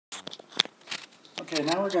Okay,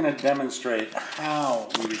 now we're going to demonstrate how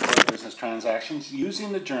we record business transactions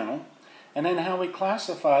using the journal, and then how we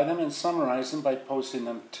classify them and summarize them by posting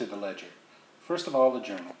them to the ledger. First of all, the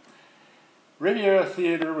journal. Riveria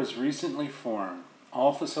Theater was recently formed.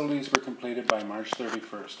 All facilities were completed by March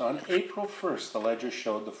 31st. On April 1st, the ledger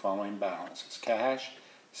showed the following balances: cash,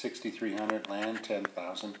 $6,300, land,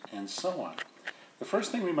 $10,000, and so on. The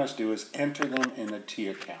first thing we must do is enter them in the T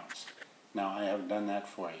accounts. Now, I have done that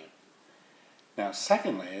for you. Now,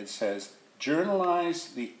 secondly, it says,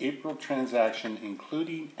 journalize the April transaction,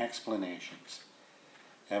 including explanations.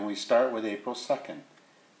 And we start with April 2nd.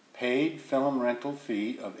 Paid film rental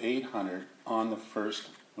fee of $800 on the first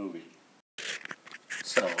movie.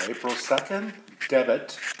 So, April 2nd,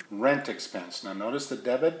 debit, rent expense. Now, notice the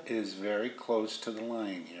debit is very close to the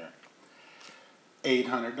line here.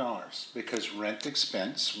 $800, because rent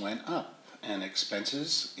expense went up, and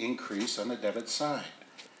expenses increased on the debit side.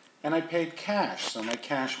 And I paid cash, so my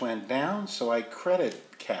cash went down, so I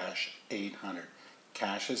credit cash $800.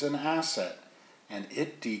 Cash is an asset, and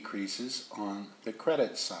it decreases on the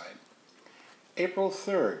credit side. April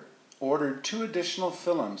 3rd, ordered 2 additional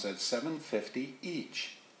films at $750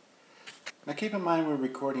 each. Now keep in mind we're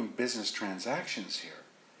recording business transactions here.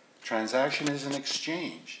 Transaction is an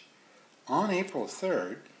exchange. On April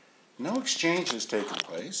 3rd, no exchange has taken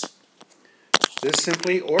place. This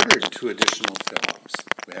simply ordered 2 additional films.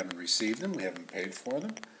 We haven't received them, we haven't paid for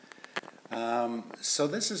them. So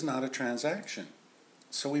this is not a transaction.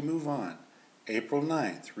 So we move on. April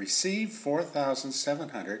 9th, received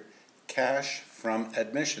 $4,700 cash from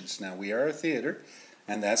admissions. Now we are a theater,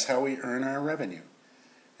 and that's how we earn our revenue.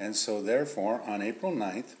 And so therefore, on April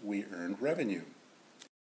 9th, we earned revenue.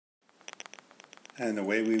 And the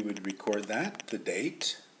way we would record that, the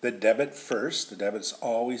date, the debit first, the debit's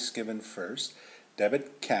always given first.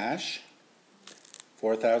 Debit cash,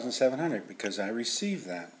 $4,700, because I received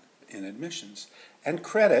that in admissions. And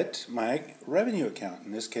credit my revenue account.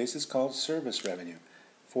 In this case, it's called service revenue,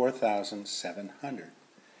 $4,700.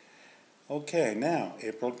 Okay, now,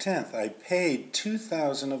 April 10th, I paid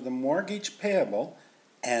 $2,000 of the mortgage payable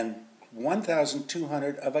and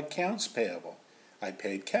 $1,200 of accounts payable. I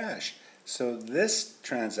paid cash. So this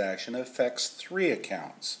transaction affects 3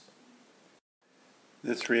 accounts.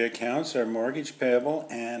 The 3 accounts are mortgage payable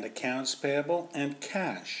and accounts payable and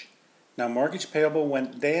cash. Now, mortgage payable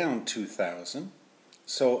went down $2,000,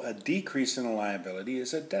 so a decrease in a liability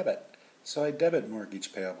is a debit. So I debit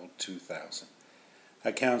mortgage payable $2,000.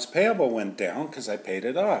 Accounts payable went down because I paid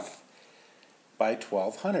it off by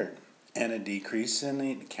 $1,200, and a decrease in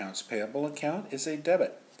the accounts payable account is a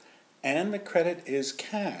debit. And the credit is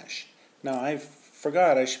cash. Now, I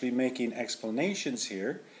forgot I should be making explanations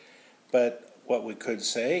here, but what we could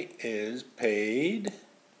say is paid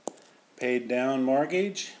down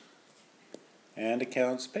mortgage, and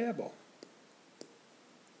accounts payable.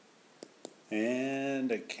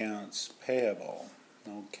 And accounts payable.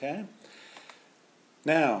 Okay.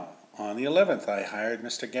 Now, on the 11th, I hired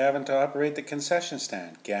Mr. Gavin to operate the concession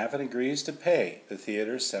stand. Gavin agrees to pay the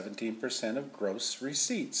theater 17% of gross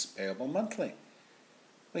receipts, payable monthly.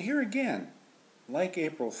 But here again, like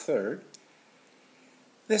April 3rd,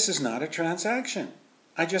 this is not a transaction.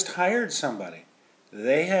 I just hired somebody.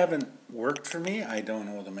 They haven't worked for me. I don't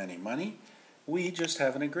owe them any money. We just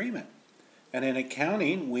have an agreement. And in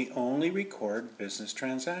accounting, we only record business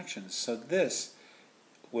transactions. So this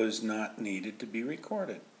was not needed to be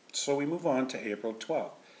recorded. So we move on to April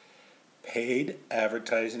 12th. Paid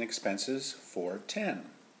advertising expenses $410.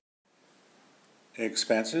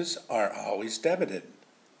 Expenses are always debited.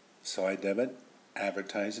 So I debit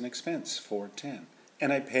advertising expense $410.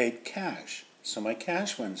 And I paid cash. So my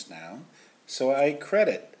cash went down. So I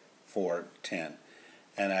credit $410.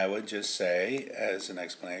 And I would just say, as an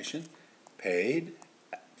explanation, paid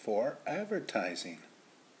for advertising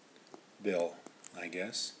bill, I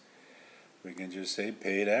guess. We can just say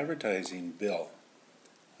paid advertising bill.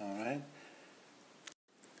 All right.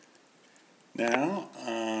 Now,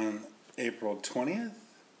 on April 20th,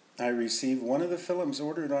 I received one of the films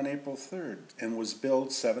ordered on April 3rd and was billed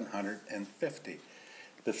 $750.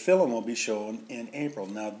 The film will be shown in April.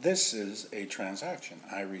 Now, this is a transaction.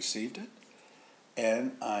 I received it,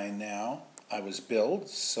 and I was billed,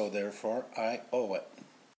 so therefore I owe it.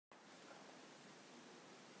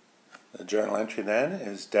 The journal entry then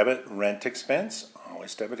is debit rent expense,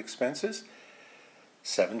 always debit expenses,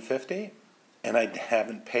 $750, and I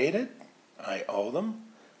haven't paid it. I owe them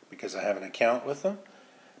because I have an account with them,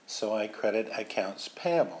 so I credit accounts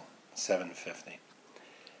payable, $750.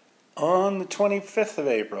 On the 25th of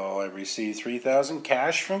April, I received $3,000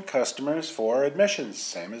 cash from customers for admissions,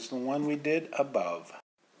 same as the one we did above.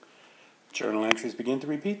 Journal entries begin to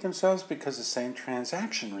repeat themselves because the same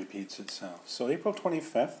transaction repeats itself. So April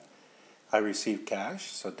 25th, I received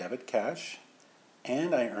cash, so debit cash,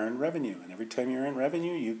 and I earned revenue. And every time you earn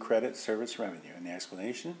revenue, you credit service revenue. And the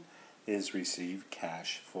explanation is receive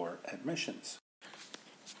cash for admissions.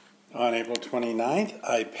 On April 29th,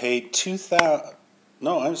 I paid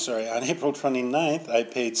on April 29th, I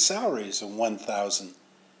paid salaries of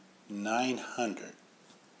 $1,900.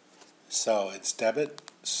 So it's debit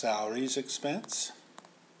salaries expense.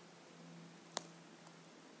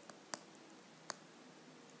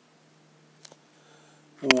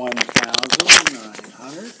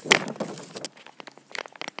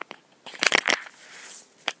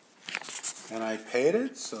 $1,900. And I paid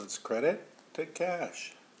it, so it's credit to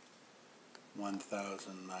cash.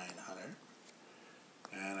 $1,900.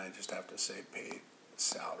 And I just have to say paid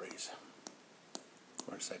salaries. Of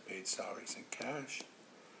course, I paid salaries in cash.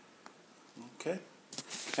 Okay.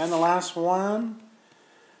 And the last one,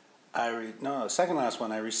 the second last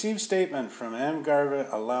one, I received statement from M.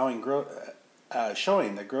 Garva allowing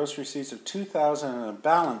showing the gross receipts of $2,000 and a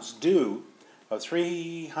balance due of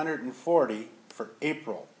 $340 for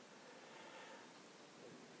April.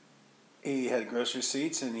 He had gross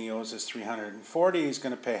receipts and he owes us $340. He's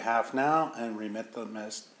going to pay half now and remit the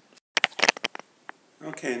rest.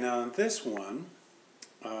 Okay, now in this one,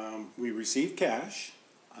 we received cash.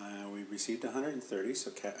 We received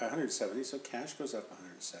 $170, so cash goes up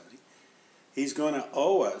 $170. He's going to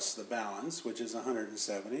owe us the balance, which is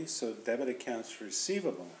 $170, so debit accounts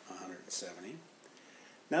receivable $170.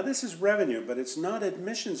 Now this is revenue, but it's not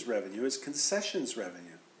admissions revenue, it's concessions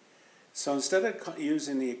revenue. So instead of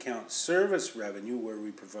using the account service revenue where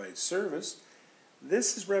we provide service,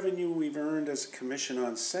 this is revenue we've earned as a commission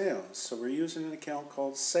on sales. So we're using an account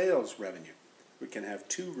called sales revenue. We can have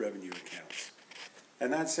two revenue accounts.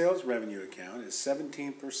 And that sales revenue account is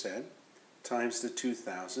 17% times the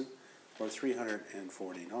 $2,000 or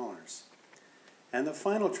 $340. And the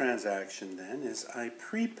final transaction then is I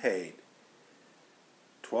prepaid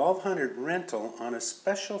 $1,200 rental on a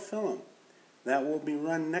special film that will be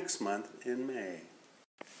run next month in May.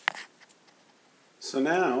 So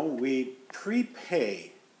now we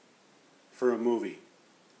prepay for a movie.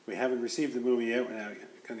 We haven't received the movie yet, we're not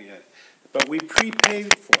going to get it. But we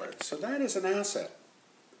prepaid for it. So that is an asset.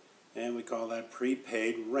 And we call that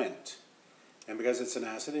prepaid rent. And because it's an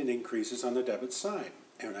asset, it increases on the debit side.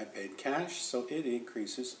 And I paid cash, so it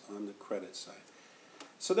increases on the credit side.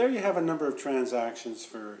 So there you have a number of transactions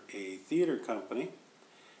for a theater company.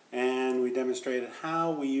 And we demonstrated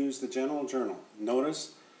how we use the general journal.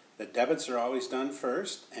 Notice the debits are always done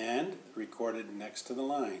first and recorded next to the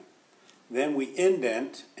line. Then we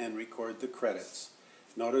indent and record the credits.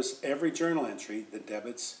 Notice every journal entry, the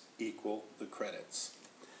debits equal the credits.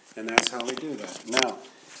 And that's how we do that. Now,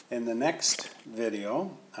 in the next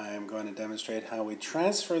video, I am going to demonstrate how we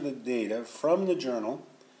transfer the data from the journal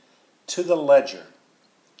to the ledger.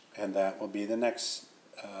 And that will be the next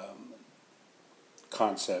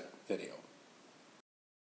concept video.